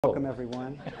Welcome,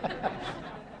 everyone.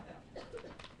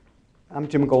 I'm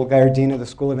Jim Goldgeier, Dean of the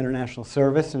School of International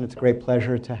Service, and it's a great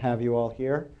pleasure to have you all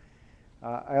here.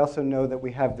 I also know that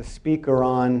we have the speaker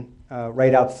on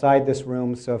right outside this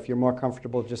room, so if you're more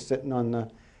comfortable just sitting on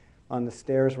the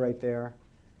stairs right there,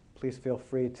 please feel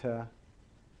free to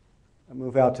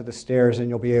move out to the stairs and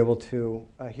you'll be able to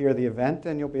hear the event,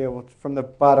 and you'll be able to, from the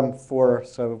bottom four or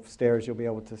so stairs, you'll be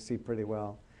able to see pretty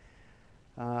well.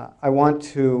 I want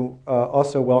to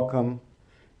also welcome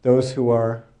those who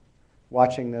are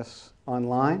watching this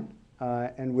online,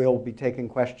 and we'll be taking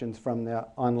questions from the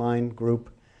online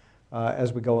group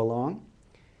as we go along.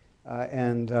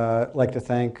 And I'd like to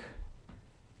thank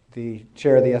the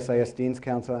chair of the SIS Dean's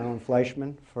Council, Alan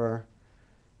Fleischman, for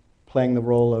playing the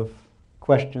role of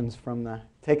questions from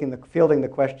fielding the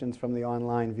questions from the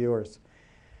online viewers.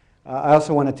 I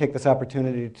also want to take this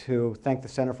opportunity to thank the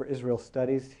Center for Israel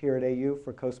Studies here at AU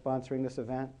for co-sponsoring this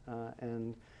event,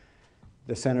 and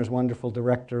the center's wonderful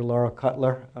director, Laura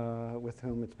Cutler, with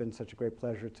whom it's been such a great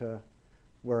pleasure to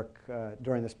work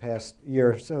during this past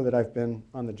year or so that I've been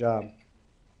on the job.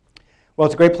 Well,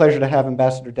 it's a great pleasure to have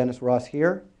Ambassador Dennis Ross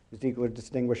here, Ziegler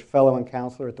Distinguished Fellow and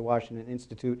Counselor at the Washington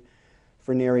Institute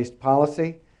for Near East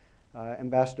Policy.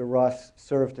 Ambassador Ross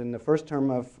served in the first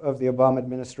term of the Obama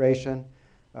administration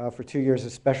for 2 years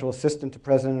as Special Assistant to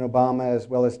President Obama, as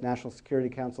well as National Security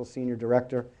Council Senior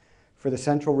Director for the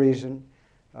Central Region,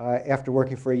 after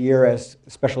working for a year as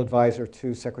Special Advisor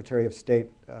to Secretary of State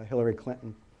Hillary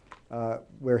Clinton,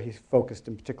 where he focused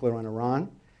in particular on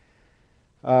Iran.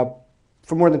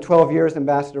 For more than 12 years,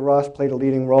 Ambassador Ross played a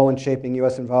leading role in shaping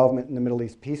U.S. involvement in the Middle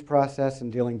East peace process and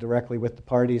dealing directly with the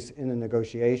parties in the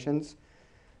negotiations.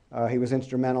 He was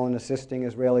instrumental in assisting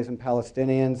Israelis and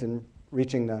Palestinians in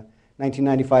reaching the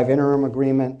 1995 interim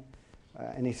agreement,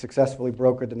 and he successfully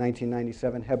brokered the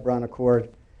 1997 Hebron Accord,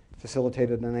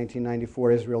 facilitated the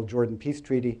 1994 Israel-Jordan Peace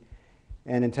Treaty,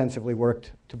 and intensively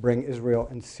worked to bring Israel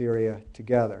and Syria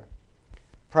together.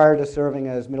 Prior to serving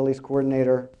as Middle East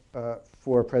coordinator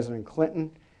for President Clinton,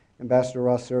 Ambassador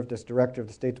Ross served as director of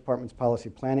the State Department's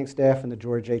policy planning staff in the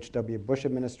George H.W. Bush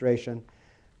administration,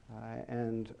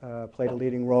 and played a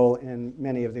leading role in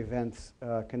many of the events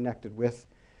connected with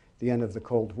the end of the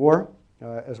Cold War,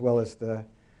 as well as the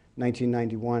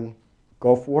 1991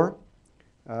 Gulf War.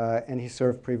 And he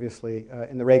served previously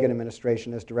in the Reagan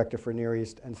administration as Director for Near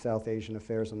East and South Asian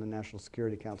Affairs on the National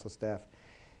Security Council staff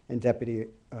and Deputy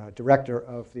Director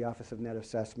of the Office of Net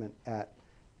Assessment at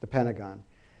the Pentagon.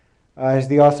 He's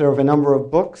the author of a number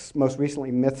of books, most recently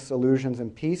Myths, Illusions,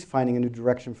 and Peace, Finding a New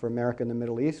Direction for America in the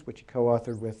Middle East, which he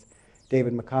co-authored with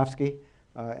David Makovsky.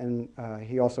 And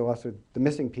he also authored The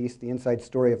Missing Piece, The Inside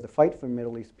Story of the Fight for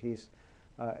Middle East Peace,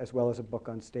 as well as a book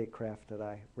on statecraft that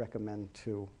I recommend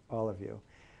to all of you.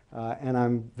 And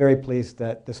I'm very pleased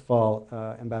that this fall,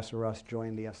 Ambassador Ross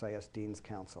joined the SIS Dean's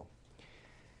Council.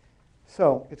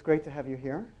 So it's great to have you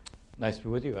here. Nice to be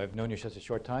with you. I've known you such a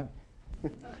short time.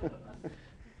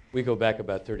 We go back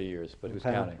about 30 years, but who's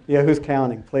counting? Yeah, who's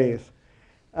counting, please.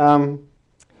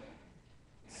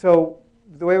 So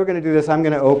the way we're going to do this, I'm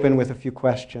going to open with a few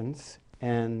questions,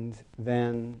 and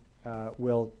then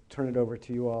we'll turn it over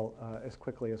to you all as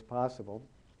quickly as possible.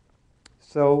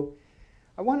 So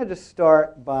I wanted to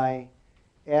start by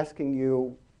asking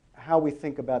you how we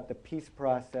think about the peace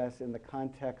process in the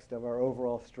context of our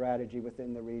overall strategy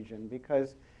within the region,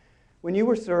 because when you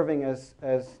were serving as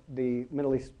the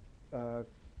Middle East,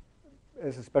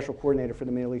 as a special coordinator for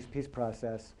the Middle East peace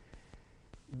process,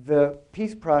 the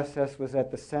peace process was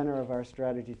at the center of our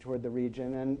strategy toward the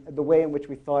region, and the way in which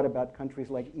we thought about countries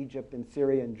like Egypt and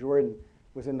Syria and Jordan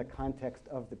was in the context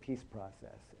of the peace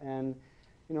process. And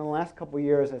in the last couple of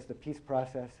years, as the peace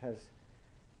process has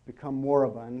become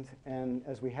moribund, and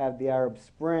as we had the Arab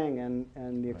Spring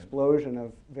and the explosion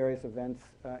of various events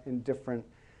in different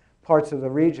parts of the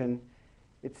region,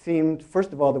 it seemed,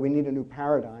 first of all, that we need a new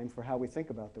paradigm for how we think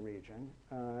about the region,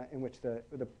 in which the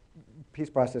peace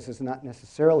process is not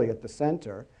necessarily at the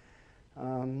center.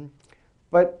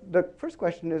 But the first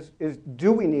question is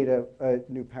do we need a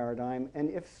new paradigm?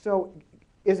 And if so,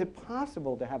 is it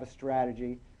possible to have a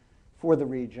strategy for the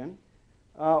region?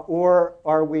 Or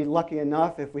are we lucky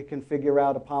enough if we can figure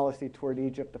out a policy toward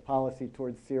Egypt, a policy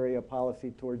toward Syria, a policy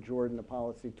toward Jordan, a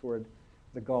policy toward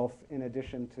the Gulf, in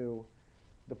addition to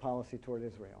the policy toward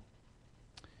Israel?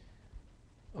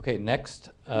 Okay,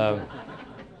 next.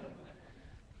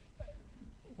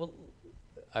 Well,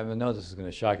 I know this is going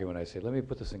to shock you when I say, let me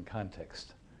put this in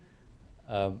context.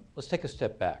 Let's take a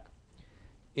step back.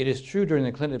 It is true during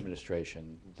the Clinton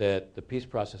administration that the peace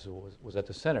process was at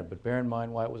the center, but bear in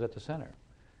mind why it was at the center.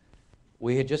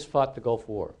 We had just fought the Gulf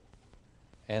War,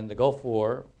 and the Gulf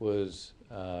War was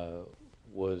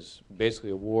was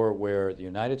basically a war where the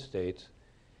United States,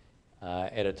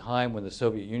 at a time when the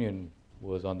Soviet Union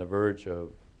was on the verge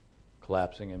of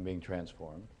collapsing and being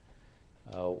transformed,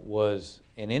 was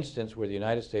an instance where the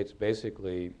United States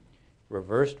basically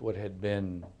reversed what had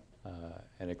been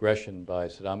an aggression by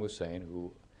Saddam Hussein,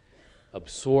 who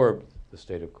absorbed the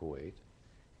state of Kuwait.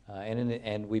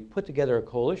 And we put together a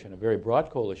coalition, a very broad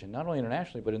coalition, not only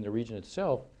internationally, but in the region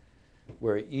itself,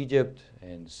 where Egypt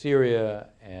and Syria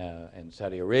and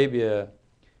Saudi Arabia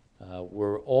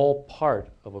were all part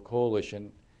of a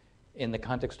coalition in the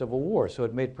context of a war. So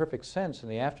it made perfect sense in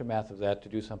the aftermath of that to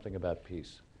do something about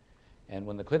peace. And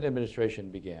when the Clinton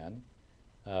administration began,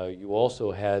 you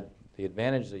also had the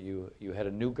advantage that you had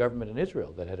a new government in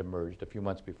Israel that had emerged a few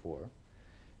months before.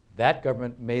 That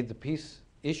government made the peace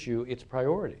issue its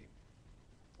priority.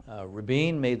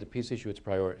 Rabin made the peace issue his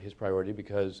priority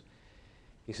because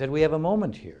he said, we have a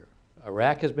moment here.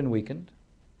 Iraq has been weakened.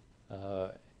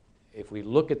 If we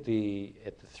look at the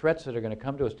threats that are going to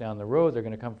come to us down the road, they're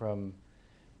going to come from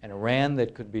an Iran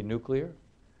that could be nuclear.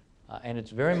 And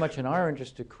it's very much in our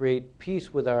interest to create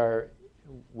peace with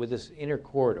this inner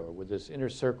corridor, with this inner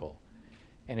circle.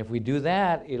 And if we do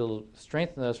that, it'll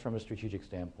strengthen us from a strategic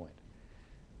standpoint.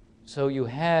 So you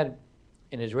had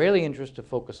an Israeli interest to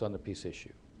focus on the peace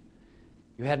issue.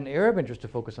 You had an Arab interest to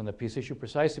focus on the peace issue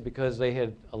precisely because they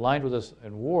had aligned with us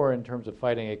in war in terms of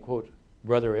fighting a, quote,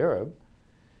 brother Arab.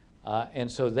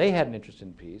 And so they had an interest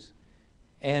in peace.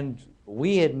 And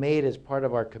we had made as part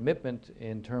of our commitment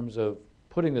in terms of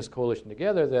putting this coalition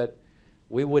together that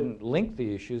we wouldn't link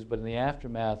the issues, but in the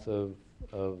aftermath of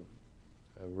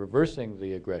reversing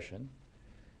the aggression,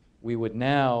 we would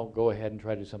now go ahead and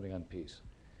try to do something on peace.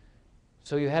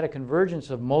 So you had a convergence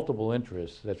of multiple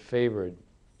interests that favored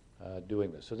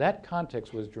doing this. So that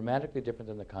context was dramatically different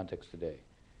than the context today.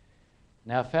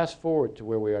 Now fast forward to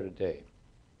where we are today.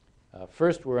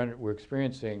 First, we're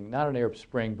experiencing not an Arab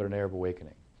Spring, but an Arab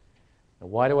awakening. Now,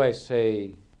 why do I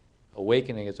say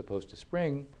awakening as opposed to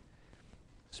spring?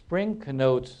 Spring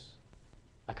connotes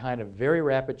a kind of very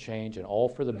rapid change and all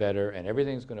for the better, and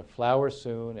everything's going to flower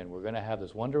soon, and we're going to have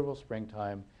this wonderful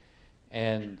springtime,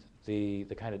 and the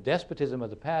kind of despotism of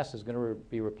the past is going to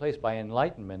be replaced by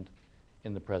enlightenment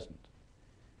in the present.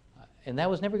 And that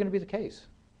was never going to be the case.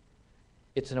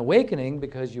 It's an awakening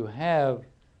because you have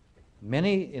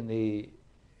many in the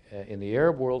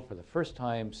Arab world for the first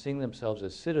time seeing themselves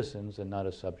as citizens and not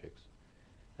as subjects.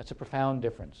 That's a profound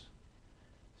difference.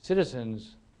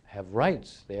 Citizens have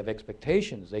rights, they have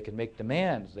expectations, they can make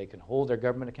demands, they can hold their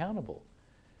government accountable.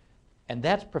 And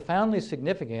that's profoundly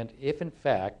significant if in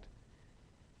fact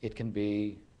it can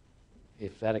be,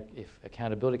 if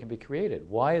accountability can be created.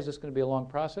 Why is this going to be a long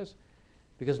process?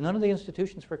 Because none of the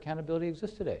institutions for accountability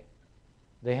exist today.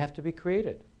 They have to be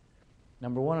created.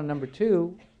 Number one, and number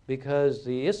two, because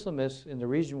the Islamists in the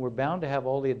region were bound to have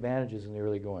all the advantages in the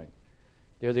early going.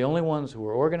 They're the only ones who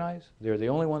were organized. They're the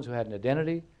only ones who had an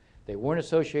identity. They weren't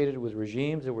associated with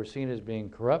regimes that were seen as being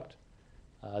corrupt.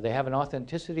 They have an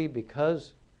authenticity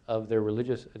because of their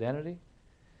religious identity.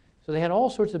 So they had all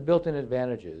sorts of built-in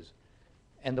advantages.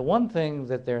 And the one thing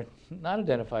that they're not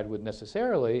identified with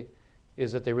necessarily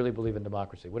is that they really believe in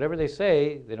democracy. Whatever they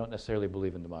say, they don't necessarily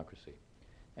believe in democracy.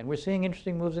 And we're seeing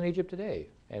interesting moves in Egypt today,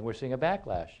 and we're seeing a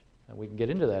backlash. And we can get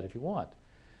into that if you want.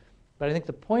 But I think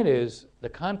the point is, the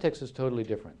context is totally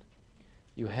different.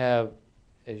 You have,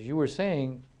 as you were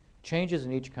saying, changes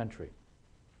in each country.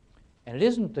 And it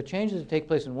isn't, the changes that take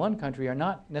place in one country are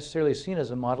not necessarily seen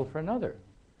as a model for another.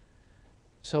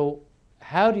 So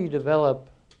how do you develop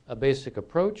a basic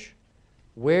approach?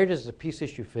 Where does the peace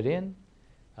issue fit in?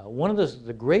 One of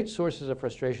the great sources of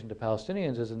frustration to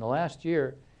Palestinians is in the last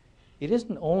year, it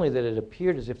isn't only that it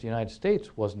appeared as if the United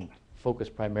States wasn't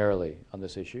focused primarily on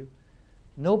this issue.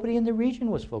 Nobody in the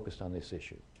region was focused on this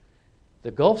issue.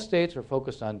 The Gulf states are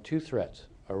focused on two threats: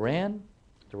 Iran,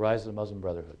 the rise of the Muslim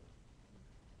Brotherhood.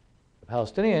 The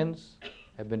Palestinians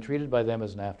have been treated by them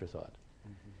as an afterthought.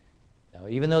 Now,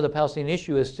 even though the Palestinian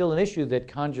issue is still an issue that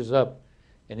conjures up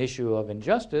an issue of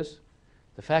injustice,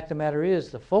 the fact of the matter is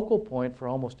the focal point for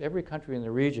almost every country in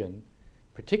the region,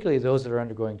 particularly those that are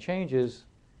undergoing changes,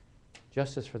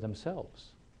 justice for themselves,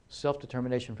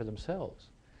 self-determination for themselves,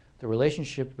 the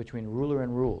relationship between ruler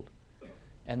and ruled.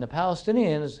 And the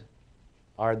Palestinians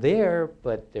are there,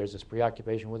 but there's this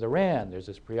preoccupation with Iran, there's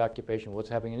this preoccupation with what's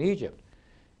happening in Egypt.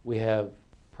 We have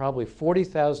probably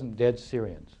 40,000 dead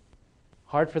Syrians.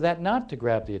 Hard for that not to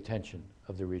grab the attention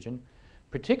of the region,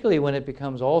 particularly when it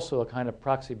becomes also a kind of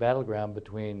proxy battleground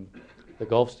between the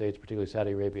Gulf states, particularly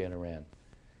Saudi Arabia and Iran.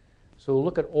 So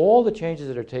look at all the changes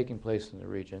that are taking place in the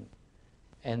region,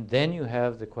 and then you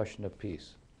have the question of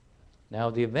peace. Now,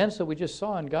 the events that we just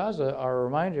saw in Gaza are a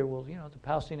reminder, well, you know, the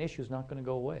Palestinian issue is not going to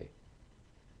go away.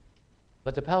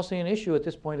 But the Palestinian issue at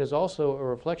this point is also a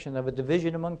reflection of a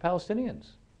division among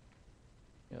Palestinians.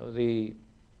 You know, the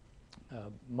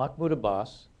Mahmoud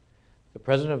Abbas, the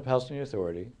president of the Palestinian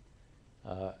Authority,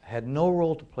 had no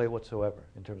role to play whatsoever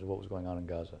in terms of what was going on in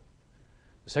Gaza.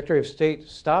 The Secretary of State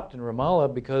stopped in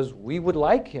Ramallah because we would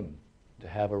like him to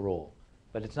have a role,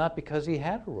 but it's not because he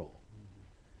had a role.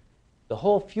 The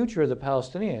whole future of the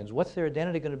Palestinians, what's their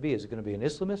identity going to be? Is it going to be an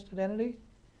Islamist identity?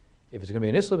 If it's going to be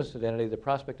an Islamist identity, the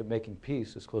prospect of making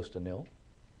peace is close to nil.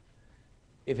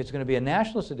 If it's going to be a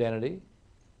nationalist identity,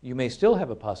 you may still have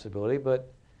a possibility,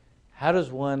 but how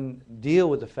does one deal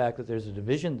with the fact that there's a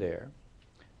division there?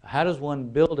 How does one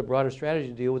build a broader strategy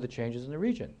to deal with the changes in the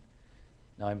region?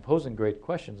 Now, I'm posing great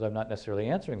questions. I'm not necessarily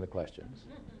answering the questions.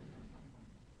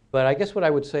 But I guess what I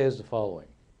would say is the following.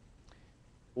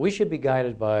 We should be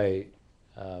guided by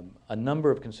a number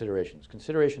of considerations.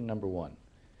 Consideration number one,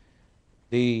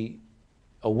 the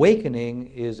awakening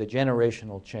is a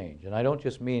generational change. And I don't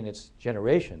just mean it's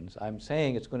generations. I'm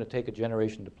saying it's going to take a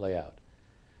generation to play out.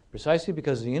 Precisely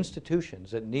because the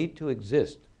institutions that need to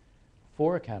exist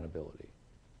for accountability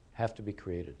have to be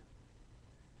created.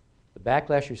 The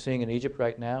backlash you're seeing in Egypt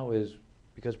right now is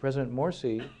because President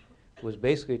Morsi was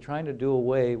basically trying to do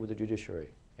away with the judiciary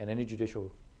and any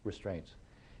judicial restraints.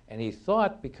 And he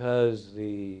thought because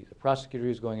the prosecutor he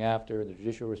was going after, the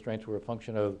judicial restraints were a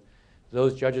function of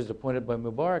those judges appointed by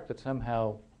Mubarak, that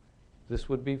somehow this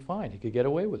would be fine. He could get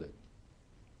away with it.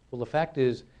 Well, the fact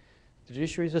is, the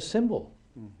judiciary is a symbol.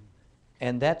 Mm-hmm.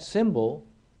 And that symbol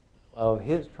of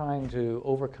his trying to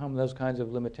overcome those kinds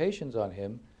of limitations on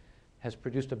him has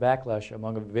produced a backlash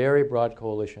among a very broad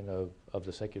coalition of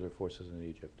the secular forces in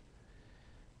Egypt.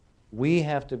 We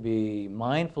have to be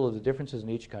mindful of the differences in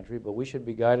each country, but we should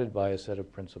be guided by a set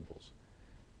of principles.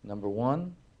 Number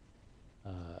one,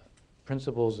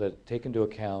 principles that take into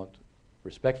account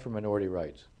respect for minority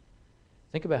rights.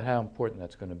 Think about how important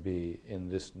that's going to be in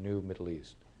this new Middle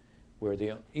East, where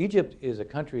Egypt is a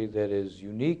country that is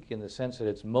unique in the sense that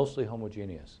it's mostly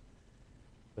homogeneous.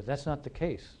 But that's not the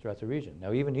case throughout the region.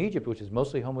 Now, even Egypt, which is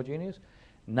mostly homogeneous,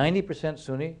 90%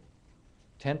 Sunni,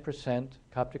 10%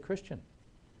 Coptic Christian.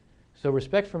 So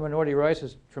respect for minority rights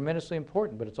is tremendously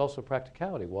important, but it's also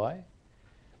practicality. Why?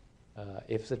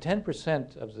 If the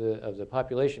 10% of the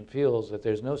population feels that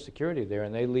there's no security there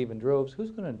and they leave in droves,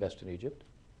 who's going to invest in Egypt?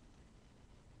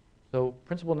 So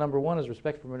principle number one is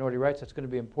respect for minority rights. That's going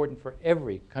to be important for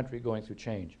every country going through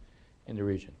change in the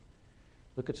region.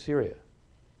 Look at Syria.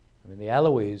 I mean, the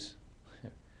Alawis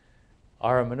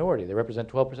are a minority. They represent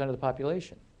 12% of the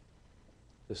population.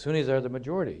 The Sunnis are the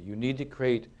majority. You need to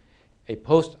create a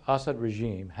post-Assad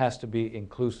regime has to be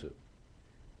inclusive.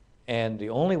 And the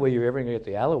only way you're ever going to get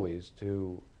the Alawis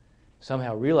to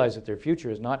somehow realize that their future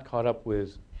is not caught up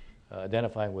with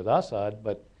identifying with Assad,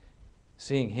 but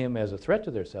seeing him as a threat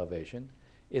to their salvation,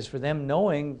 is for them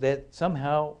knowing that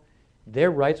somehow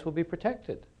their rights will be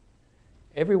protected.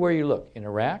 Everywhere you look, in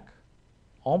Iraq,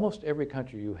 almost every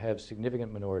country you have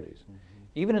significant minorities. Mm-hmm.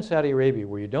 Even in Saudi Arabia,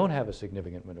 where you don't have a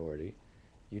significant minority,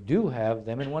 you do have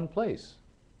them in one place.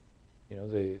 You know,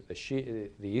 the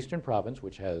eastern province,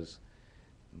 which has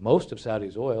most of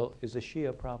Saudi's oil, is a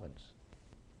Shia province.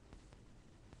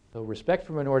 So respect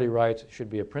for minority rights should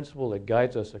be a principle that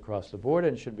guides us across the board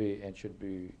and should be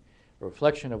a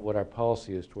reflection of what our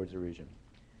policy is towards the region.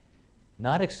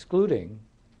 Not excluding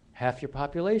half your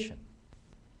population,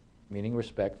 meaning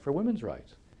respect for women's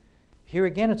rights. Here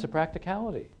again, it's a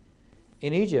practicality.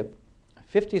 In Egypt,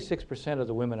 56% of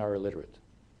the women are illiterate.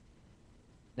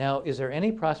 Now, is there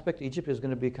any prospect Egypt is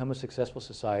going to become a successful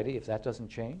society if that doesn't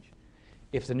change?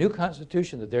 If the new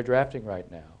constitution that they're drafting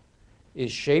right now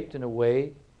is shaped in a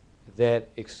way that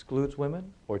excludes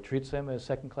women or treats them as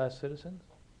second-class citizens?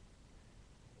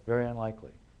 Very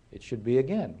unlikely. It should be,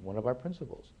 again, one of our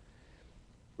principles.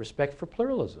 Respect for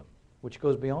pluralism, which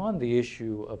goes beyond the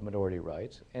issue of minority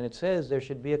rights, and it says there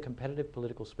should be a competitive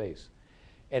political space.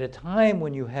 At a time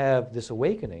when you have this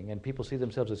awakening and people see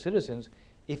themselves as citizens,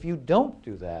 if you don't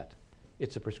do that,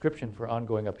 it's a prescription for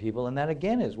ongoing upheaval, and that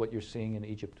again is what you're seeing in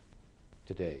Egypt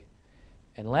today.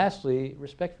 And lastly,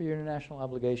 respect for your international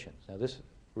obligations. Now this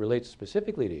relates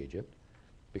specifically to Egypt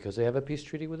because they have a peace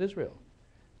treaty with Israel.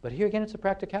 But here again, it's a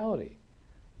practicality.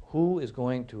 Who is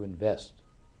going to invest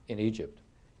in Egypt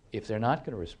if they're not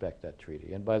going to respect that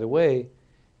treaty? And by the way,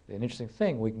 an interesting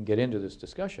thing, we can get into this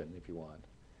discussion if you want.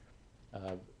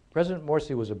 President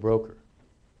Morsi was a broker.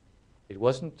 It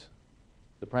wasn't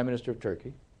the Prime Minister of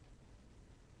Turkey.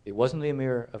 It wasn't the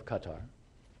Emir of Qatar.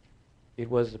 It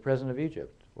was the President of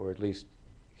Egypt, or at least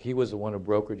he was the one who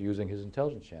brokered using his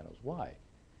intelligence channels. Why?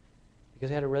 Because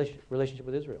he had a relationship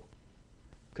with Israel.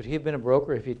 Could he have been a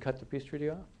broker if he'd cut the peace treaty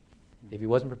off? If he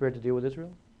wasn't prepared to deal with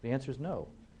Israel? The answer is no.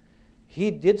 He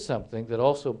did something that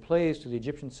also plays to the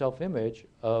Egyptian self-image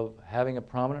of having a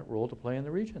prominent role to play in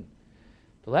the region.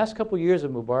 The last couple of years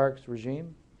of Mubarak's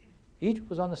regime, Egypt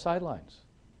was on the sidelines.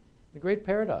 The great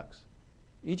paradox.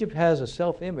 Egypt has a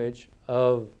self-image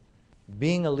of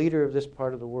being a leader of this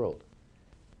part of the world.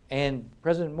 And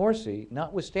President Morsi,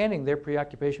 notwithstanding their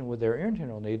preoccupation with their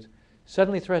internal needs,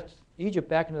 suddenly threats Egypt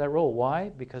back into that role. Why?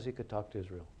 Because he could talk to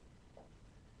Israel.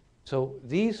 So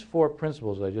these four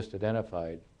principles I just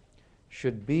identified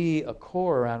should be a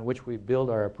core around which we build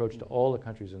our approach to all the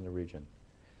countries in the region.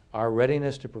 Our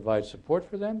readiness to provide support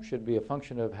for them should be a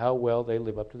function of how well they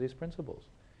live up to these principles.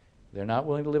 If they're not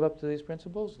willing to live up to these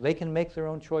principles, they can make their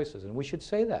own choices, and we should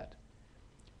say that.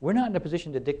 We're not in a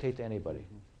position to dictate to anybody.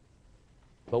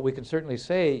 But we can certainly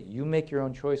say, you make your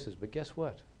own choices, but guess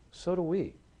what? So do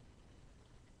we.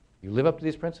 You live up to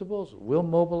these principles, we'll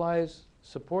mobilize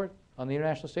support on the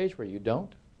international stage for you.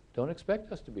 Don't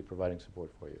expect us to be providing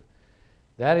support for you.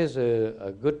 That is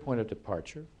a good point of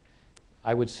departure.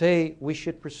 I would say we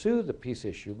should pursue the peace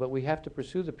issue, but we have to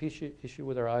pursue the peace issue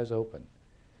with our eyes open.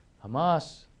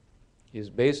 Hamas is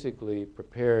basically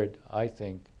prepared, I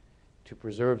think, to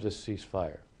preserve this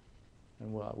ceasefire.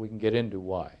 And we can get into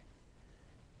why.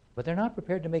 But they're not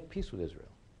prepared to make peace with Israel.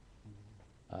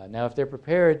 Now, if they're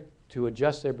prepared to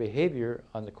adjust their behavior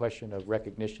on the question of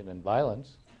recognition and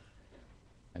violence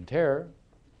and terror,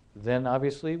 then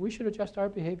obviously we should adjust our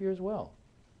behavior as well.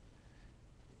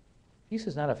 Peace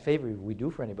is not a favor we do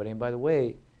for anybody. And by the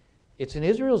way, it's in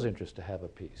Israel's interest to have a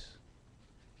peace.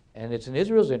 And it's in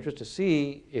Israel's interest to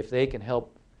see if they can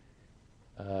help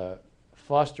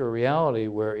foster a reality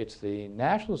where it's the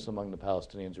nationalists among the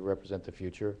Palestinians who represent the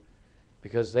future,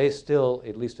 because they still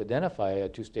at least identify a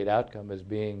two-state outcome as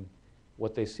being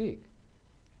what they seek.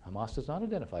 Hamas does not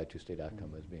identify a two-state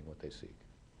outcome as being what they seek.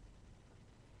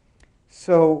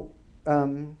 So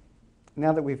now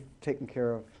that we've taken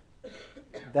care of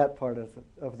that part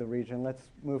of the region, let's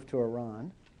move to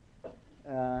Iran.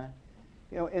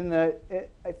 You know,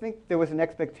 I think there was an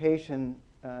expectation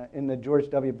in the George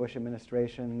W. Bush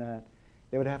administration that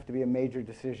there would have to be a major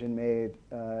decision made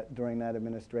during that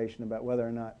administration about whether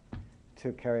or not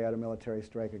to carry out a military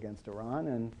strike against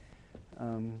Iran,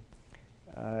 and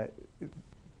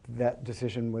that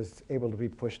decision was able to be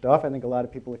pushed off. I think a lot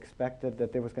of people expected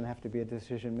that there was going to have to be a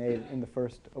decision made in the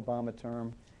first Obama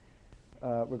term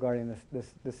regarding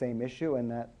the same issue,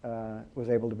 and that was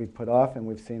able to be put off. And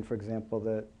we've seen, for example,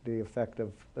 the effect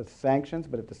of sanctions,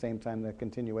 but at the same time the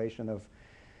continuation of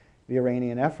the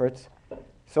Iranian efforts.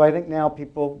 So I think now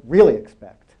people really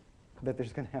expect that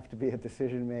there's going to have to be a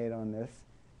decision made on this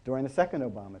during the second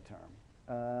Obama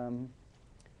term.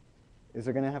 Is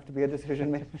there going to have to be a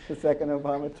decision made in the second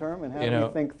Obama term? And how do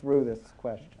we think through this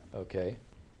question? Okay.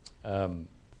 Can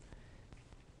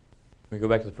we go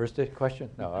back to the first question?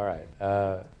 No, all right.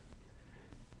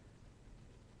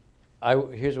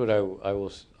 Here's what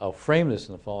I'll frame this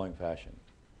in the following fashion.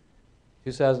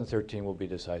 2013 will be a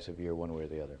decisive year one way or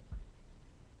the other.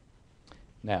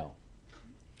 Now,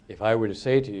 if I were to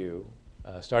say to you,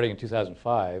 starting in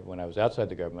 2005, when I was outside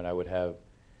the government, I would have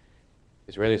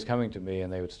Israelis coming to me,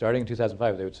 and they would, starting in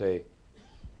 2005, they would say,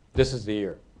 this is the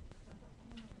year.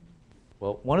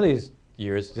 Well, one of these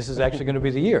years, this is actually going to be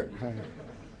the year.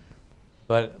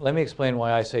 But let me explain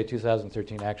why I say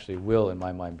 2013 actually will, in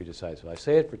my mind, be decisive. I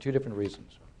say it for two different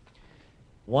reasons.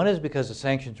 One is because the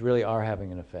sanctions really are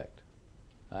having an effect.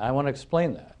 I want to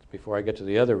explain that before I get to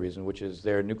the other reason, which is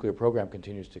their nuclear program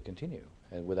continues to continue.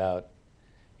 And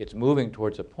it's moving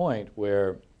towards a point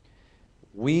where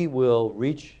we will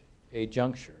reach a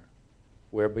juncture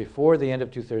where before the end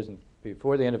of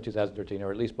 2013,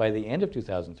 or at least by the end of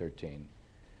 2013,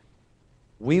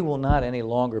 we will not any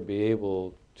longer be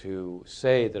able to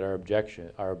say that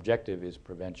our objective is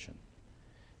prevention,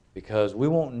 because we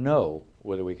won't know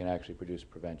whether we can actually produce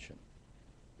prevention,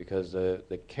 because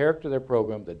the character of their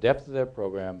program, the depth of their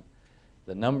program,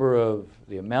 the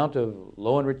amount of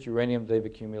low enriched uranium they've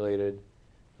accumulated,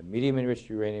 the medium enriched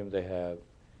uranium they have,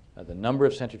 the number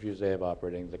of centrifuges they have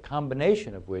operating, the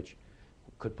combination of which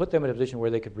could put them in a position where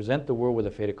they could present the world with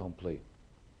a fait accompli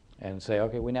and say,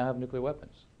 okay, we now have nuclear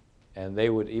weapons. And they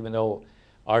would, even though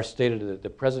our stated, the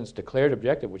President's declared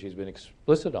objective, which he's been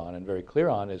explicit on and very clear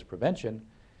on, is prevention,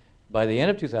 by the end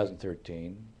of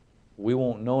 2013, we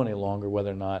won't know any longer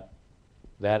whether or not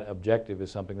that objective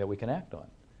is something that we can act on.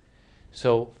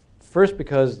 So first,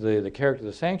 because the character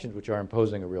of the sanctions, which are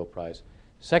imposing a real price.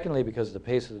 Secondly, because of the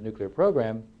pace of the nuclear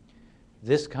program,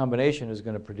 this combination is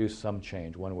going to produce some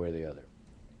change one way or the other.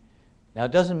 Now,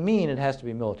 it doesn't mean it has to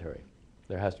be military.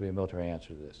 There has to be a military answer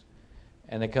to this.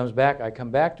 And it comes back, I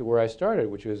come back to where I started,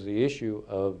 which was the issue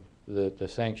of the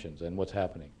sanctions and what's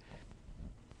happening.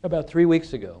 About 3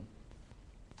 weeks ago,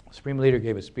 the Supreme Leader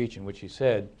gave a speech in which he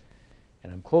said,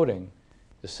 and I'm quoting,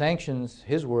 the sanctions,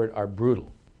 his word, are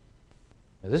brutal.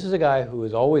 Now, this is a guy who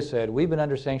has always said, we've been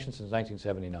under sanctions since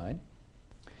 1979.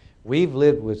 We've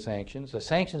lived with sanctions. The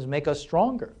sanctions make us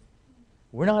stronger.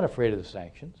 We're not afraid of the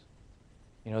sanctions.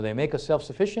 You know, they make us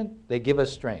self-sufficient. They give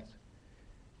us strength.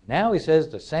 Now he says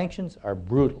the sanctions are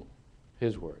brutal,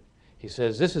 his word. He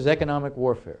says this is economic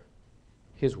warfare,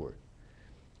 his word.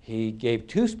 He gave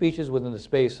 2 speeches within the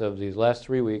space of these last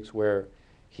 3 weeks where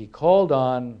he called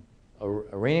on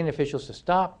Iranian officials to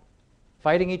stop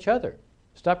fighting each other,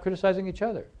 stop criticizing each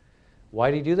other. Why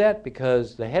did he do that?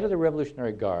 Because the head of the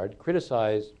Revolutionary Guard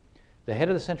criticized the head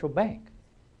of the central bank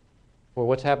for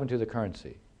what's happened to the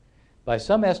currency. By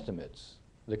some estimates,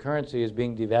 the currency is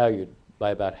being devalued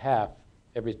by about half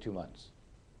every 2 months.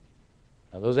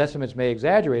 Now, those estimates may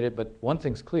exaggerate it, but one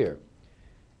thing's clear.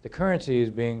 The currency is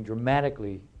being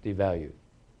dramatically devalued.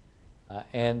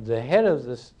 And the head of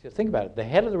this, think about it, the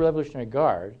head of the Revolutionary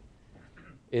Guard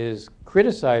is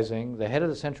criticizing the head of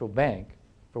the central bank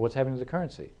for what's happening to the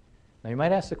currency. Now, you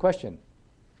might ask the question,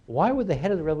 why would the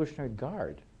head of the Revolutionary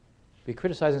Guard be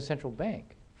criticizing the central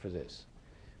bank for this?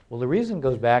 Well, the reason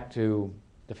goes back to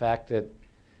the fact that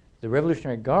the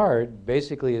Revolutionary Guard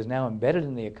basically is now embedded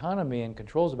in the economy and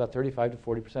controls about 35 to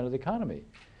 40% of the economy.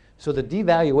 So the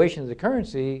devaluation of the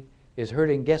currency is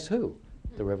hurting, guess who?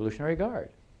 The Revolutionary Guard.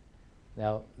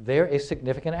 Now, they're a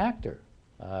significant actor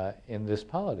in this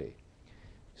polity.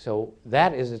 So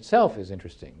that is itself is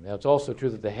interesting. Now, it's also true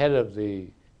that the head of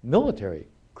the military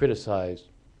criticized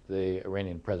the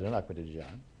Iranian president, Ahmadinejad.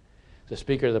 The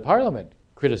Speaker of the Parliament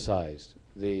criticized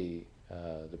the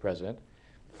president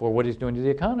for what he's doing to the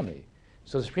economy.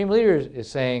 So the Supreme Leader is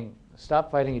saying, stop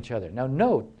fighting each other. Now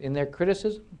note, in their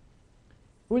criticism,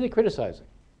 who are they criticizing?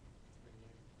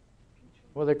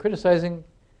 Well, they're criticizing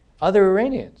other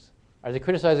Iranians. Are they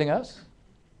criticizing us?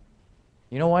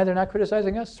 You know why they're not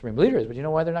criticizing us? Supreme Leader is, but you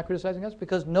know why they're not criticizing us?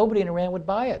 Because nobody in Iran would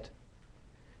buy it.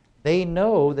 They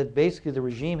know that basically the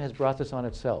regime has brought this on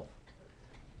itself.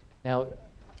 Now,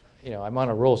 you know, I'm on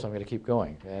a roll, so I'm going to keep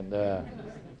going. And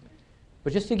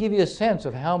but just to give you a sense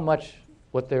of how much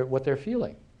what they're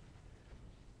feeling.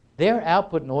 Their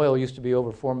output in oil used to be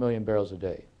over 4 million barrels a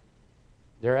day.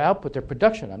 Their output, their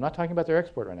production, I'm not talking about their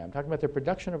export right now, I'm talking about their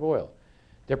production of oil.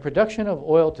 Their production of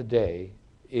oil today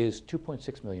is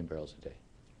 2.6 million barrels a day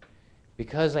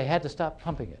because they had to stop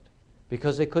pumping it,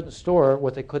 because they couldn't store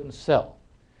what they couldn't sell.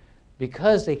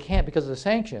 Because they can't, because of the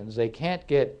sanctions, they can't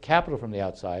get capital from the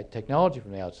outside, technology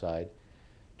from the outside,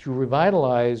 to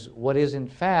revitalize what is in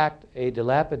fact a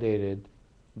dilapidated,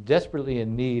 desperately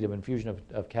in need of infusion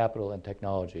of capital and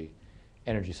technology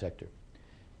energy sector.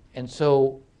 And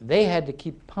so they had to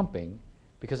keep pumping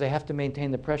because they have to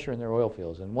maintain the pressure in their oil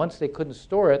fields. And once they couldn't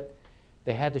store it,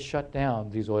 they had to shut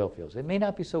down these oil fields. It may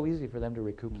not be so easy for them to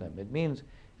recoup them. It means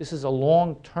this is a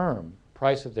long-term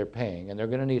price that they're paying, and they're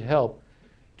going to need help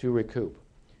to recoup.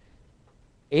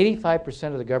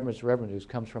 85% of the government's revenues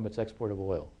comes from its export of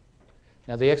oil.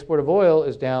 Now, the export of oil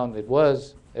is down. It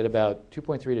was at about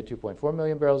 2.3 to 2.4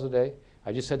 million barrels a day.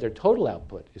 I just said their total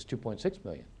output is 2.6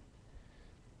 million.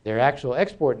 Their actual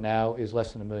export now is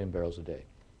less than 1 million barrels a day.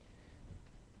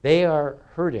 They are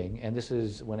hurting, and this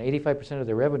is when 85% of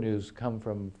their revenues come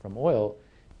from oil.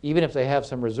 Even if they have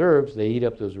some reserves, they eat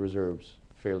up those reserves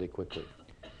fairly quickly.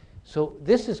 So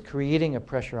this is creating a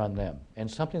pressure on them, and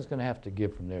something's going to have to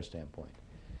give from their standpoint.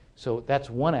 So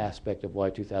that's one aspect of why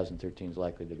 2013 is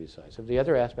likely to be decisive. The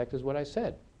other aspect is what I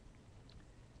said.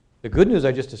 The good news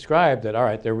I just described, that all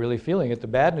right, they're really feeling it. The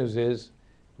bad news is,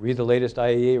 read the latest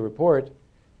IAEA report,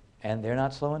 and they're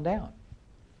not slowing down.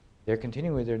 They're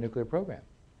continuing with their nuclear program.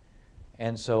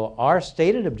 And so our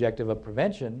stated objective of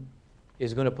prevention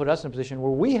is going to put us in a position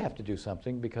where we have to do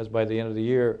something, because by the end of the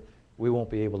year, we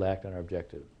won't be able to act on our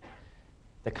objective.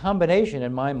 The combination,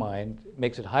 in my mind,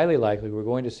 makes it highly likely we're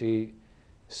going to see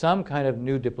some kind of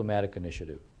new diplomatic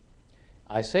initiative.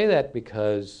 I say that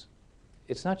because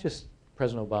it's not just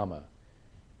President Obama,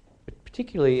 but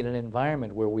particularly in an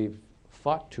environment where we've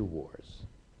fought 2 wars.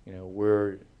 You know,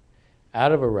 we're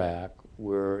out of Iraq,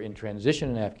 we're in transition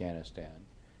in Afghanistan,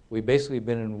 we've basically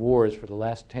been in wars for the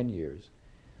last 10 years.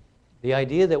 The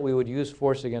idea that we would use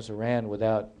force against Iran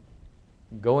without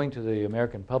going to the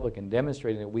American public and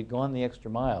demonstrating that we'd gone the extra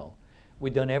mile,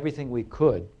 we'd done everything we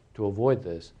could to avoid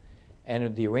this,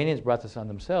 and the Iranians brought this on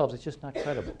themselves, it's just not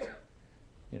credible.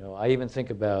 You know, I even think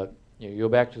about you go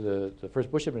back to the first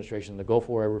Bush administration, the Gulf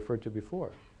War I referred to before.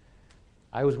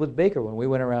 I was with Baker when we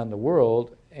went around the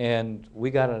world, and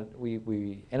we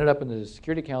ended up in the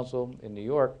Security Council in New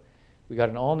York. We got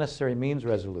an all necessary means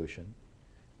resolution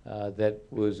that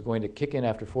was going to kick in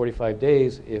after 45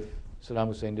 days if Saddam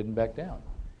Hussein didn't back down.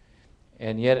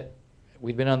 And yet,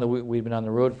 we'd been on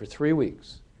the road for 3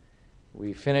 weeks.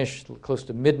 We finished close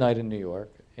to midnight in New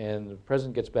York, and the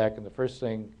president gets back, and the first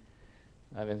thing,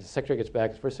 the secretary gets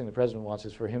back, the first thing the president wants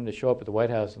is for him to show up at the White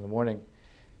House in the morning,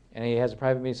 and he has a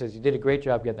private meeting, says, "You did a great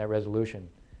job getting that resolution,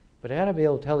 but I ought to be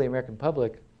able to tell the American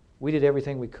public we did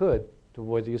everything we could to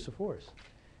avoid the use of force."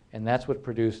 And that's what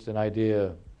produced an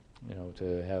idea,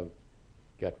 to have,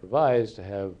 got revised, to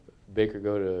have Baker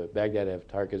go to Baghdad, have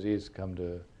Tariq Aziz come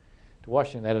to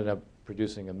Washington. That ended up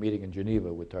producing a meeting in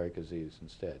Geneva with Tariq Aziz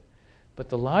instead. But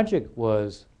the logic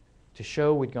was to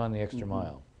show we'd gone the extra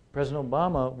mile. President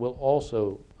Obama will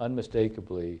also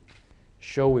unmistakably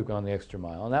show we've gone the extra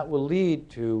mile, and that will lead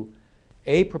to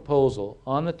a proposal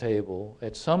on the table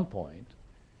at some point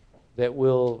that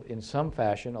will, in some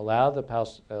fashion, allow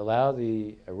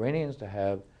the Iranians to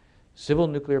have civil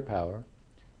nuclear power,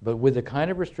 but with the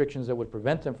kind of restrictions that would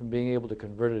prevent them from being able to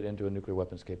convert it into a nuclear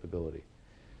weapons capability.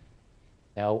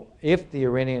 Now, if the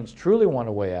Iranians truly want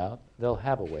a way out, they'll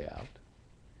have a way out.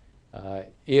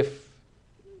 If,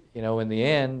 in the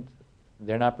end,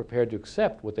 they're not prepared to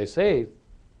accept what they say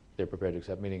they're prepared to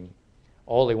accept, meaning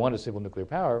all they want is civil nuclear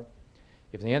power,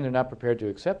 if in the end they're not prepared to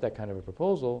accept that kind of a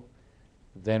proposal,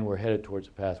 then we're headed towards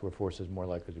a path where force is more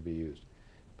likely to be used.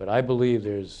 But I believe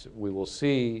we will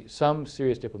see some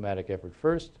serious diplomatic effort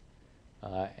first,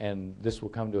 and this will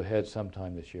come to a head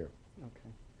sometime this year. Okay.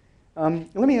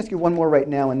 Let me ask you one more right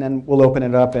now, and then we'll open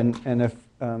it up, and if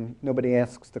nobody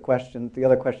asks the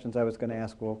other questions I was going to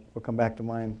ask, we'll come back to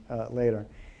mine later.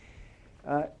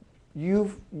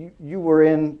 You were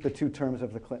in the 2 terms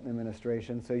of the Clinton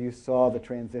administration, so you saw the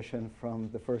transition from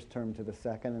the first term to the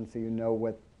second, and so you know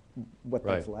what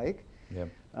that's like. Yeah.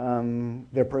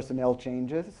 There are personnel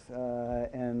changes,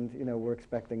 and we're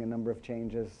expecting a number of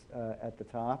changes at the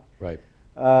top. Right.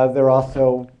 There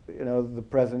also, the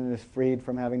president is freed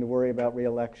from having to worry about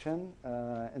re-election,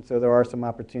 and so there are some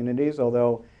opportunities,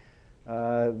 although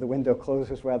the window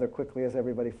closes rather quickly as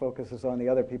everybody focuses on the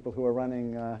other people who are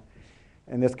running,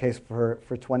 in this case for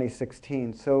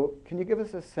 2016. So can you give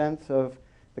us a sense of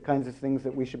the kinds of things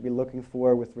that we should be looking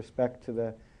for with respect to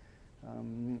the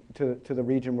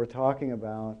region we're talking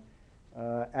about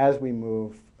as we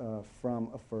move from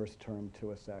a first term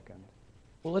to a second?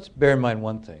 Well, let's bear in mind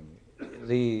one thing.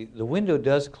 The window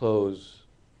does close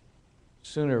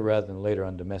sooner rather than later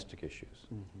on domestic issues.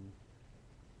 Mm-hmm.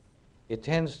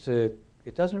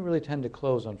 It doesn't really tend to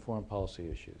close on foreign policy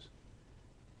issues.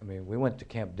 I mean, we went to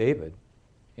Camp David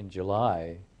in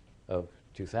July of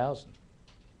 2000.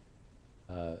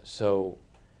 So,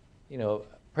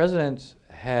 presidents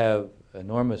have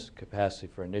enormous capacity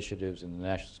for initiatives in the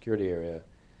national security area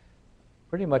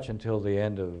pretty much until the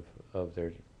end of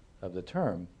the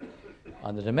term.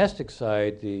 On the domestic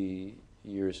side,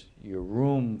 your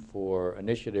room for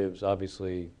initiatives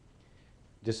obviously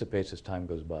dissipates as time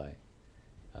goes by.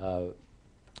 I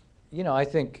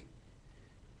think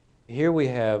here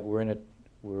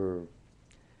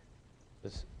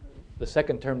the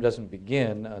second term doesn't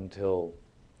begin until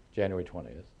January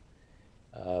 20th.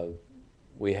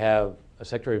 We have a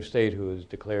Secretary of State who has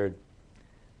declared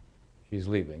she's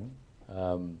leaving.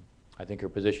 I think her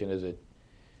position is that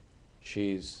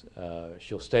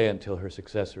she'll stay until her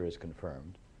successor is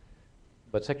confirmed.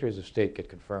 But Secretaries of State get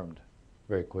confirmed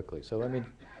very quickly. So and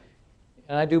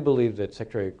I do believe that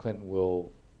Secretary Clinton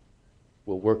will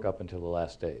work up until the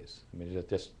last days. I mean,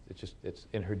 it's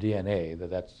in her DNA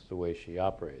that's the way she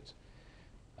operates.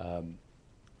 And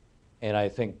I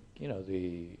think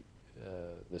the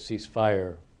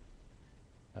ceasefire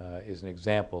is an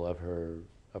example of her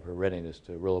readiness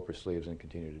to roll up her sleeves and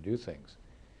continue to do things.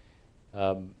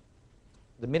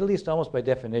 The Middle East, almost by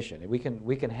definition, we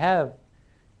can have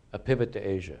a pivot to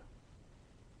Asia,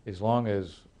 as long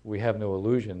as we have no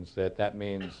illusions that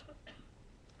means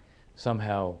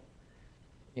somehow,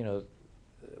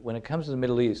 when it comes to the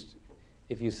Middle East,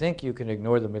 if you think you can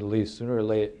ignore the Middle East, sooner or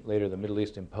later the Middle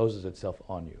East imposes itself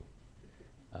on you.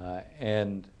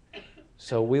 And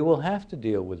so we will have to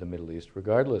deal with the Middle East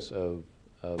regardless of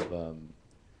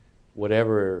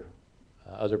whatever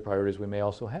other priorities we may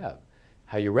also have.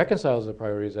 How you reconcile the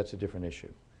priorities, that's a different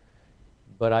issue.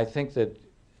 But I think that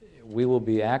we will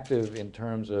be active in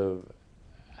terms of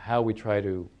how we try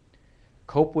to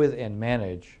cope with and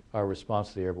manage our response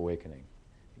to the Arab awakening.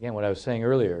 Again, what I was saying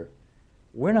earlier,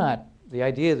 the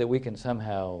idea that we can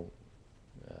somehow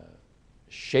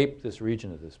shape this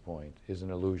region at this point is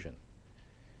an illusion.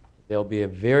 There'll be a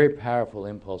very powerful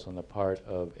impulse on the part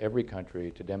of every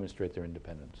country to demonstrate their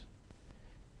independence.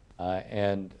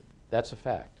 And that's a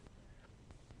fact.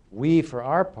 We, for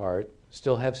our part,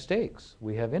 still have stakes.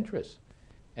 We have interests.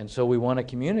 And so we want to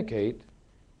communicate,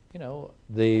 you know,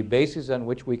 the bases on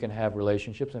which we can have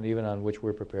relationships and even on which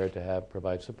we're prepared to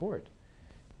provide support.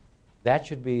 That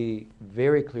should be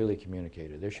very clearly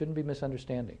communicated. There shouldn't be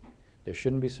misunderstanding. There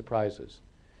shouldn't be surprises.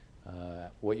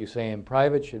 What you say in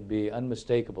private should be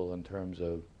unmistakable in terms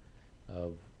of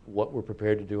what we're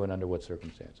prepared to do and under what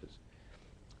circumstances.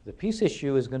 The peace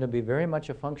issue is going to be very much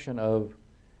a function of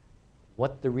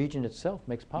what the region itself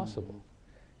makes possible.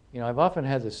 Mm-hmm. You know, I've often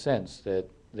had the sense that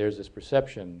there's this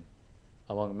perception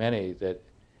among many that,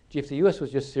 gee, if the U.S.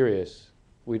 was just serious,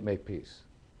 we'd make peace.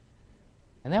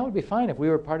 And that would be fine if we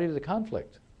were party to the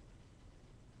conflict.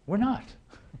 We're not.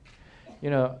 You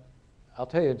know, I'll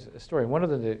tell you a story. One of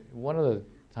the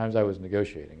times I was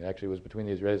negotiating, it actually was between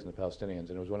the Israelis and the Palestinians,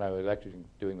 and it was when I was actually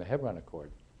doing the Hebron Accord.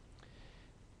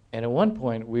 And at one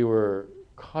point, we were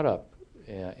caught up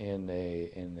in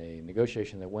a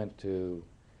negotiation that went to,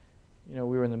 you know,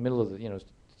 we were in the middle of the, you know,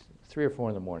 3 or 4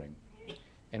 in the morning.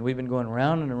 And we've been going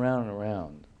round and around and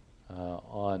around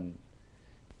on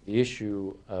the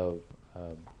issue of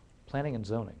planning and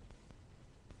zoning.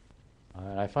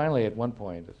 And I finally, at one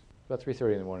point, about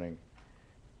 3:30 in the morning,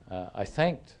 I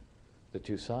thanked the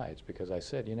two sides because I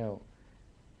said, you know,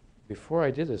 before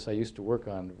I did this, I used to work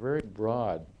on very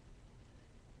broad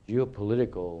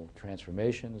geopolitical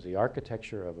transformations, the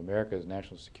architecture of America's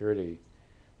national security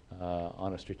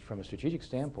from a strategic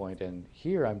standpoint. And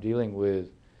here I'm dealing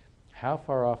with how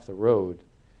far off the road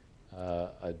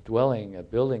a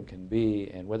building can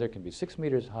be, and whether it can be 6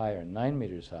 meters high or 9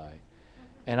 meters high.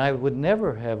 And I would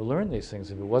never have learned these things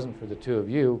if it wasn't for the two of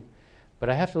you. But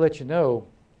I have to let you know,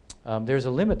 there's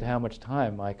a limit to how much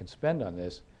time I can spend on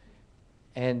this.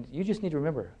 And you just need to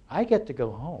remember, I get to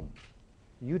go home.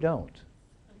 You don't.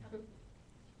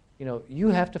 You know, you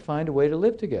have to find a way to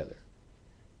live together.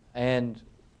 And,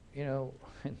 you know,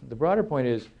 the broader point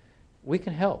is, we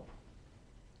can help.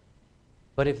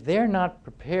 But if they're not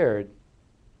prepared,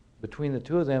 between the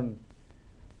two of them,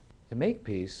 to make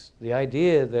peace, the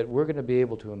idea that we're going to be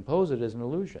able to impose it is an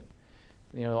illusion.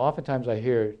 You know, oftentimes I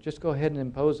hear, just go ahead and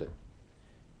impose it.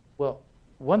 Well,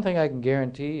 one thing I can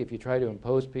guarantee, if you try to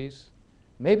impose peace,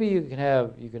 maybe you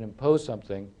can impose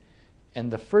something,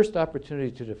 and the first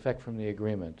opportunity to defect from the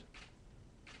agreement,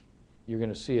 you're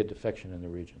going to see a defection in the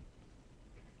region.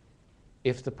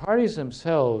 If the parties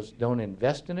themselves don't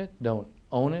invest in it, don't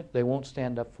own it, they won't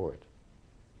stand up for it.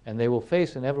 And they will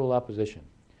face inevitable opposition.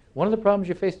 One of the problems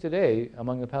you face today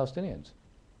among the Palestinians,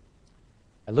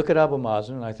 I look at Abu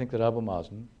Mazen, and I think that Abu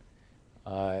Mazen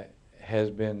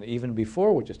has been, even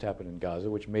before what just happened in Gaza,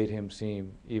 which made him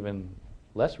seem even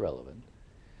less relevant,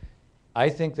 I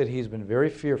think that he's been very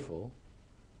fearful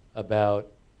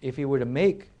about if he were to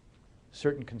make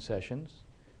certain concessions,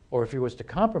 or if he was to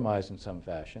compromise in some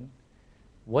fashion,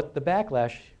 what the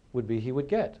backlash would be he would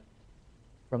get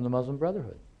from the Muslim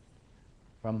Brotherhood,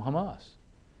 from Hamas.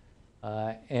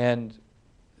 And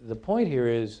the point here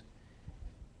is,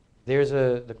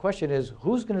 the question is,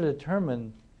 who's going to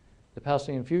determine the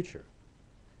Palestinian future?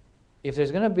 If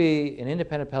there's going to be an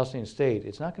independent Palestinian state,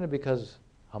 it's not going to be because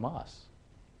Hamas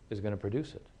is going to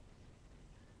produce it.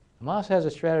 Hamas has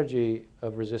a strategy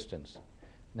of resistance.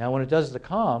 Now, when it does the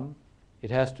calm, it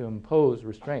has to impose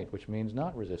restraint, which means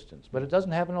not resistance. But it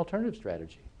doesn't have an alternative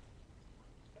strategy.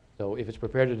 So if it's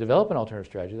prepared to develop an alternative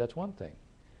strategy, that's one thing.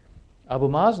 Abu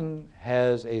Mazen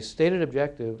has a stated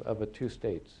objective of a 2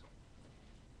 states.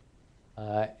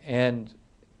 And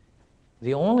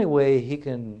the only way he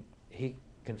can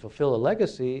fulfill a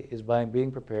legacy is by being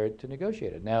prepared to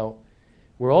negotiate it. Now,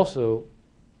 we're also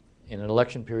in an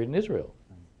election period in Israel.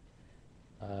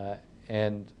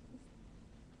 And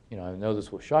you know, I know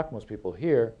this will shock most people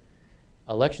here.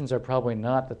 Elections are probably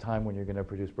not the time when you're going to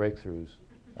produce breakthroughs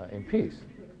in peace.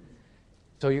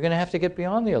 So you're going to have to get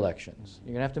beyond the elections.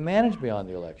 You're going to have to manage beyond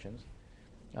the elections.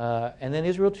 And then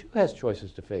Israel, too, has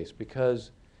choices to face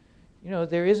because, you know,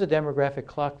 there is a demographic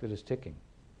clock that is ticking.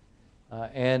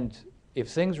 And if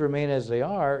things remain as they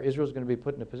are, Israel's going to be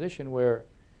put in a position where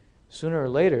sooner or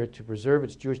later, to preserve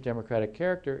its Jewish democratic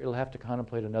character, it'll have to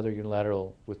contemplate another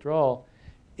unilateral withdrawal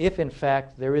if, in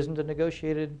fact, there isn't a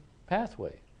negotiated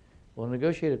pathway. Well, a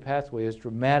negotiated pathway is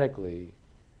dramatically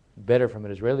better from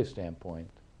an Israeli standpoint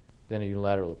than a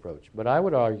unilateral approach. But I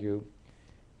would argue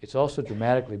it's also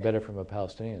dramatically better from a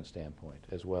Palestinian standpoint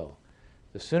as well.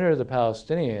 The sooner the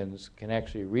Palestinians can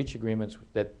actually reach agreements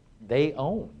that they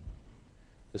own,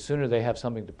 the sooner they have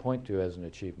something to point to as an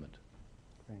achievement.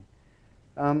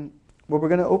 Well, we're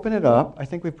going to open it up. I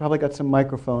think we've probably got some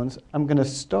microphones. I'm going to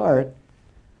start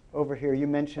over here. You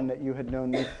mentioned that you had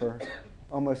known me for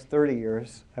almost 30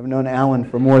 years. I've known Alan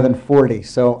for more than 40.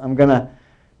 So I'm going to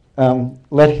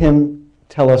let him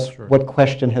tell us what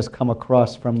question has come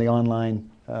across from the online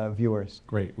viewers.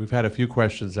 Great. We've had a few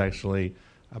questions, actually,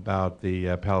 about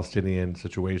the Palestinian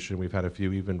situation. We've had a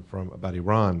few even about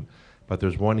Iran. But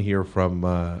there's one here from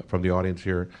the audience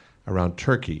here around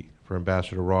Turkey for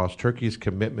Ambassador Ross. Turkey's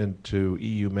commitment to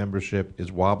EU membership is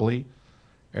wobbly.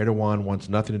 Erdogan wants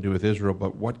nothing to do with Israel,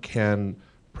 but what can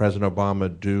President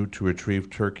Obama do to retrieve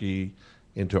Turkey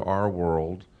into our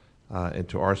world,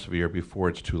 into our sphere, before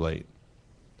it's too late?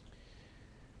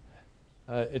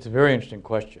 It's a very interesting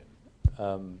question.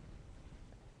 You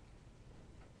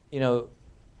know,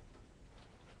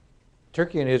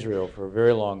 Turkey and Israel for a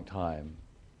very long time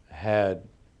had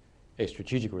a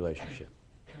strategic relationship.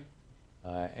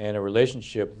 And a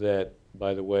relationship that,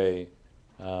 by the way,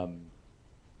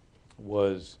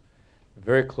 was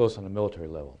very close on the military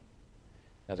level.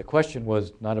 Now, the question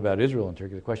was not about Israel and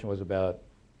Turkey. The question was about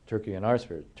Turkey and our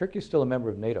sphere. Turkey is still a member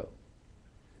of NATO.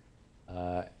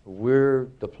 We're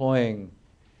deploying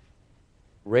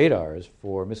radars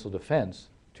for missile defense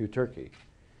to Turkey,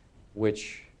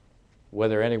 which,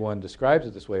 whether anyone describes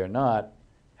it this way or not,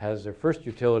 has their first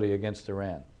utility against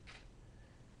Iran.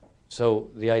 So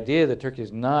the idea that Turkey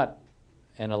is not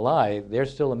an ally, they're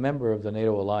still a member of the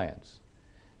NATO alliance.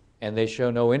 And they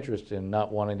show no interest in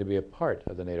not wanting to be a part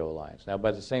of the NATO alliance. Now,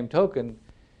 by the same token,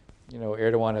 you know,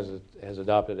 Erdogan has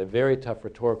adopted a very tough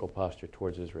rhetorical posture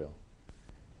towards Israel.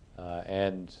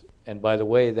 And by the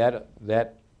way,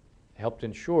 that helped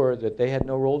ensure that they had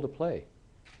no role to play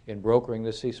in brokering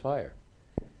this ceasefire.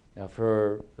 Now,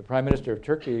 for the Prime Minister of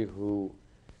Turkey, who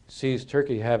sees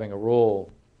Turkey having a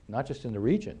role not just in the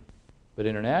region, but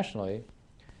internationally,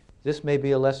 this may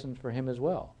be a lesson for him as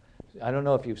well. I don't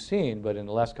know if you've seen, but in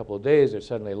the last couple of days, there's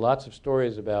suddenly lots of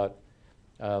stories about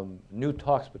new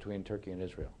talks between Turkey and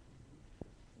Israel.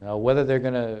 Now, whether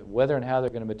and how they're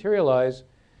going to materialize,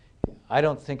 I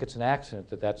don't think it's an accident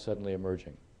that that's suddenly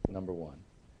emerging, number one.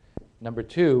 Number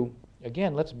two,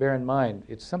 again, let's bear in mind,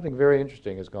 it's something very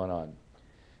interesting has gone on.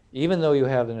 Even though you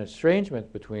have an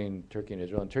estrangement between Turkey and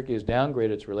Israel, and Turkey has downgraded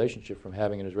its relationship from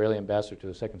having an Israeli ambassador to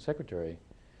the second secretary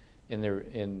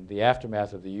in the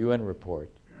aftermath of the UN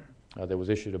report that was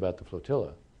issued about the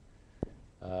flotilla.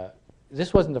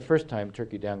 This wasn't the first time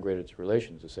Turkey downgraded its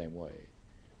relations the same way.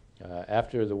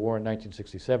 After the war in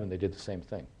 1967, they did the same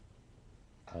thing,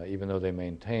 even though they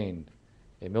maintained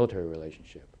a military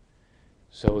relationship.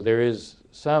 So there is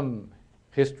some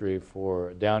history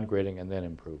for downgrading and then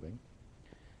improving.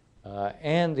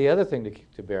 And the other thing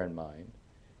to bear in mind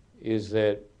is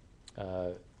that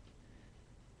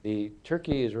the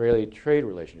Turkey-Israeli trade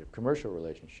relationship, commercial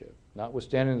relationship,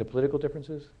 notwithstanding the political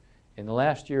differences, in the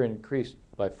last year increased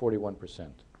by 41%.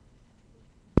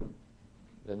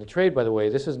 Then the trade, by the way,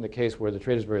 this isn't the case where the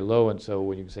trade is very low, and so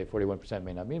when you say 41%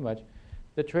 may not mean much.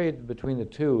 The trade between the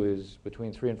two is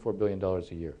between $3 and $4 billion a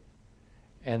year.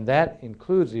 And that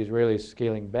includes the Israelis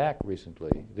scaling back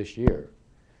recently, this year,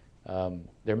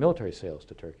 their military sales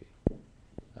to Turkey.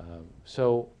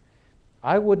 So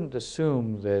I wouldn't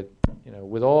assume that, you know,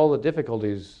 with all the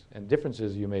difficulties and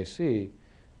differences you may see,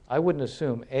 I wouldn't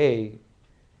assume,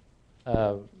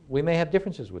 we may have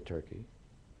differences with Turkey,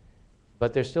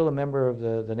 but they're still a member of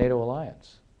the NATO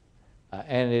alliance.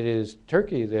 And it is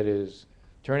Turkey that is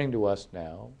turning to us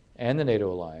now, and the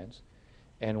NATO alliance,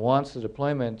 and wants the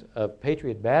deployment of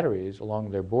Patriot batteries along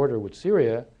their border with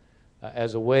Syria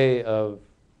as a way of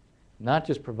not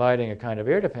just providing a kind of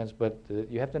air defense, but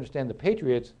you have to understand the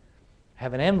Patriots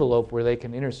have an envelope where they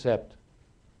can intercept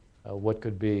what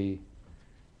could be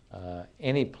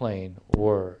any plane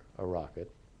or a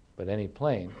rocket, but any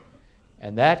plane.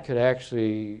 And that could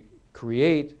actually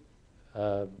create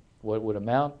what would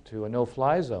amount to a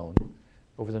no-fly zone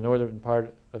over the northern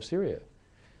part of Syria.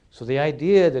 So the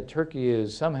idea that Turkey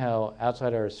is somehow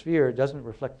outside our sphere doesn't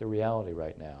reflect the reality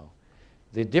right now.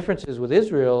 The differences with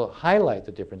Israel highlight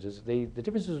the differences. The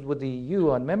differences with the EU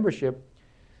on membership,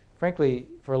 frankly,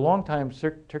 for a long time,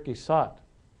 Turkey sought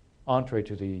entree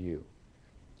to the EU.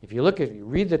 If you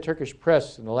read the Turkish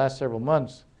press in the last several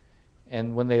months,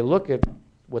 and when they look at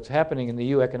what's happening in the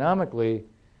EU economically,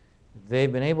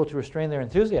 they've been able to restrain their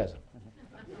enthusiasm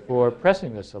for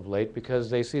pressing this of late because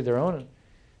they see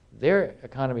their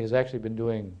economy has actually been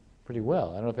doing pretty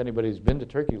well. I don't know if anybody's been to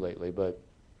Turkey lately, but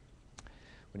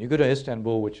when you go to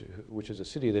Istanbul, which is a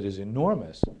city that is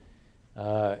enormous,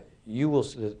 you will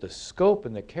see the scope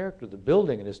and the character of the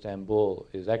building in Istanbul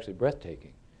is actually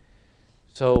breathtaking.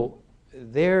 So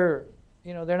their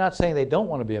you know, they're not saying they don't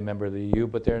want to be a member of the EU,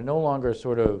 but they're no longer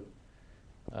sort of,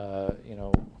 you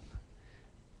know,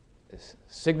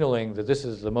 signaling that this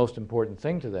is the most important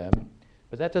thing to them.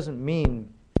 But that doesn't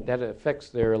mean that it affects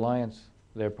their alliance.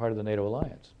 They're part of the NATO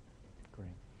alliance. Great.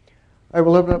 All right,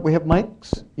 we'll open up. We have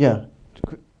mics? Yeah.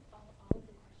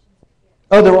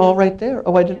 Oh, they're all right there.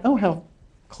 Oh, I didn't. Oh, how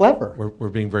clever. We're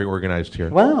being very organized here.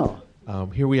 Wow.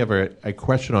 Here we have a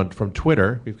question from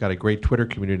Twitter. We've got a great Twitter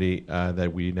community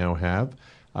that we now have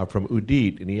from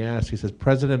Udit, and he asks, he says,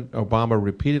 President Obama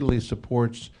repeatedly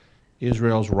supports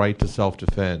Israel's right to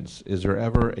self-defense. Is there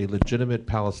ever a legitimate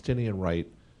Palestinian right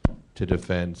to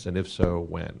defense, and if so,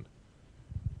 when?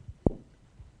 An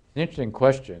interesting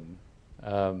question.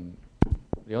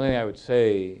 The only thing I would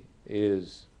say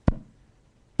is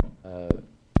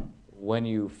when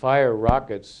you fire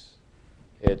rockets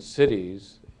at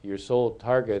cities, your sole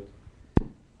target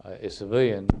is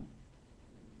civilian.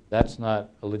 That's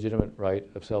not a legitimate right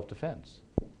of self-defense.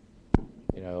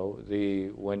 You know,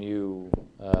 when you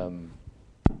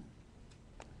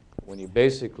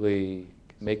basically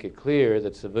make it clear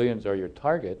that civilians are your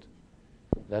target,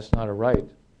 that's not a right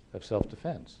of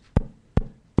self-defense.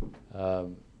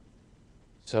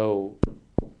 So,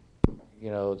 you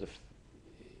know,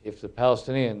 if the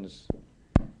Palestinians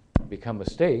become a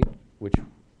state, which,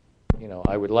 you know,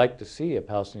 I would like to see a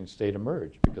Palestinian state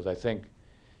emerge, because I think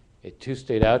a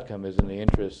two-state outcome is in the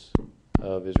interests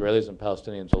of Israelis and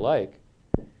Palestinians alike.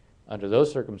 Under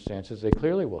those circumstances, they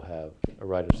clearly will have a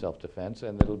right of self-defense,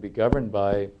 and it'll be governed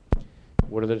by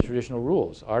what are the traditional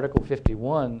rules. Article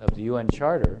 51 of the UN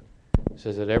Charter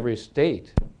says that every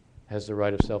state has the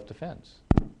right of self-defense.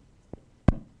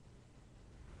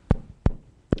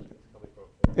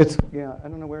 Yeah, I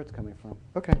don't know where it's coming from.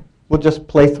 Okay, we'll just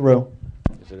play through.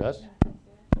 Is it us?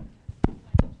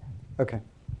 Okay.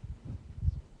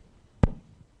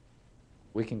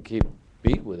 We can keep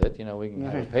beat with it, you know, we can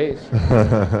have a pace.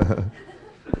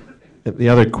 The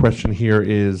other question here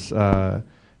is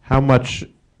how much,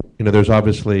 you know, there's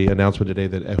obviously announcement today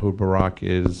that Ehud Barak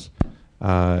is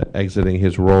exiting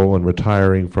his role and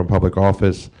retiring from public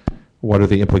office. What are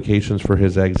the implications for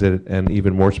his exit? And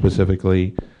even more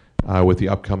specifically, with the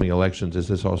upcoming elections, is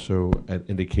this also an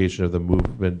indication of the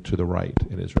movement to the right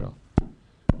in Israel?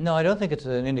 No, I don't think it's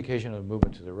an indication of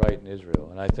movement to the right in Israel.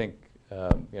 And I think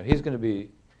you know, he's going to be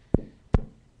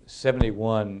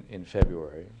 71 in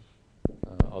February,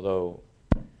 although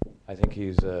I think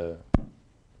he's a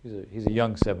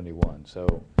young 71.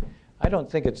 So I don't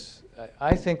think it's.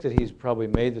 I think that he's probably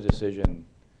made the decision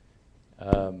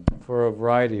for a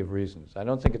variety of reasons. I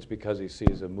don't think it's because he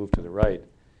sees a move to the right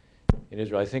in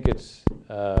Israel. I think it's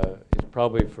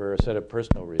probably for a set of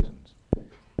personal reasons.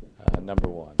 Number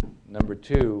one. Number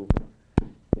two,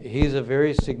 he's a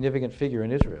very significant figure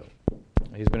in Israel.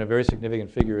 He's been a very significant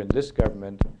figure in this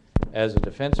government as a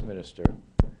defense minister.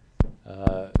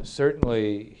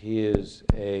 Certainly, he's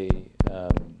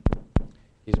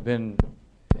been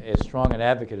as strong an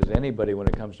advocate as anybody when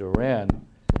it comes to Iran,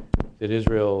 that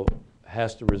Israel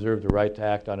has to reserve the right to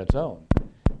act on its own.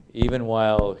 Even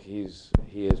while he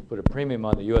has put a premium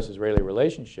on the U.S.-Israeli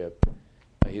relationship,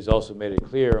 he's also made it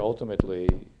clear, ultimately,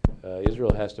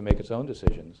 Israel has to make its own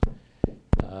decisions.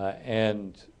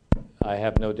 And I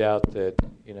have no doubt that,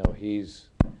 you know, he has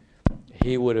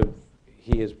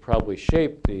probably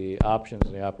shaped the options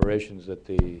and the operations that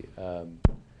the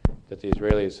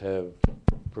Israelis have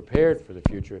prepared for the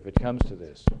future if it comes to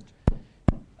this.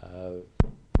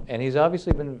 And he's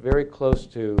obviously been very close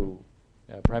to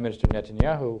Prime Minister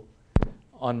Netanyahu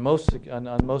on most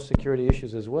security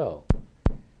issues as well.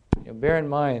 You know, bear in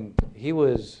mind, he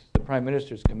was the Prime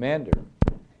Minister's commander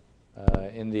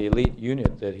in the elite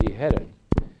unit that he headed.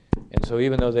 And so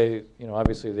even though they, you know,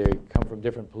 obviously they come from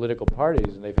different political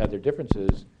parties and they've had their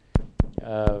differences,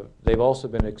 they've also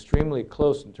been extremely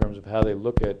close in terms of how they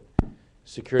look at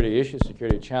security issues,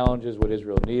 security challenges, what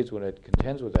Israel needs when it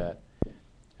contends with that.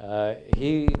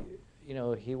 He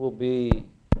will be,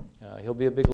 he'll be a big